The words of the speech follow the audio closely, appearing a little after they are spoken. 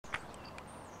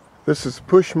This is the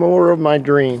push mower of my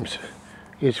dreams.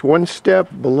 It's one step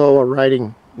below a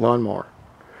riding lawnmower.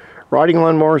 Riding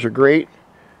lawnmowers are great,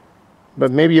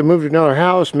 but maybe you move to another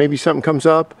house, maybe something comes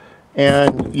up,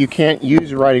 and you can't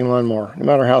use a riding lawnmower, no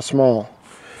matter how small.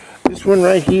 This one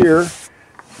right here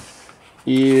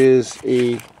is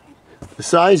the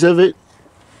size of it.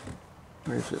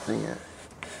 Where's the thing at?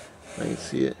 I can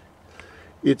see it.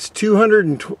 It's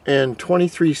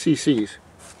 223 cc's.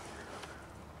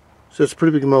 So it's a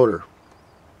pretty big motor.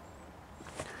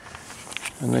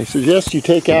 And I suggest you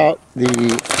take out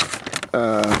the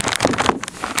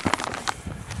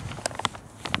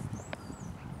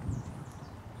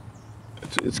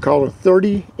it's called a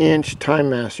 30-inch time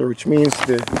master, which means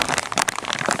the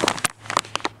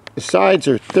sides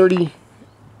are 30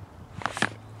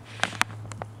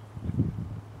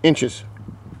 inches.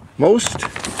 Most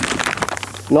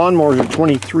lawnmowers are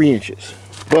 23 inches,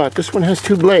 but this one has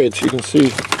two blades, you can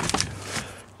see.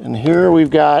 And here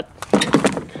we've got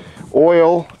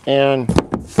oil and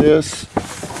this.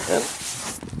 And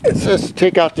it says to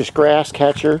take out this grass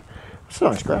catcher. It's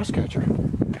not a grass catcher,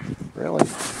 really.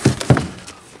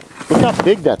 Look how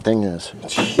big that thing is.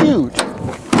 It's huge.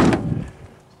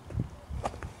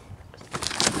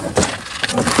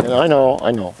 And I know,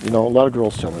 you know, a lot of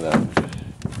girls tell me that.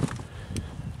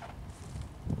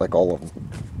 Like all of them.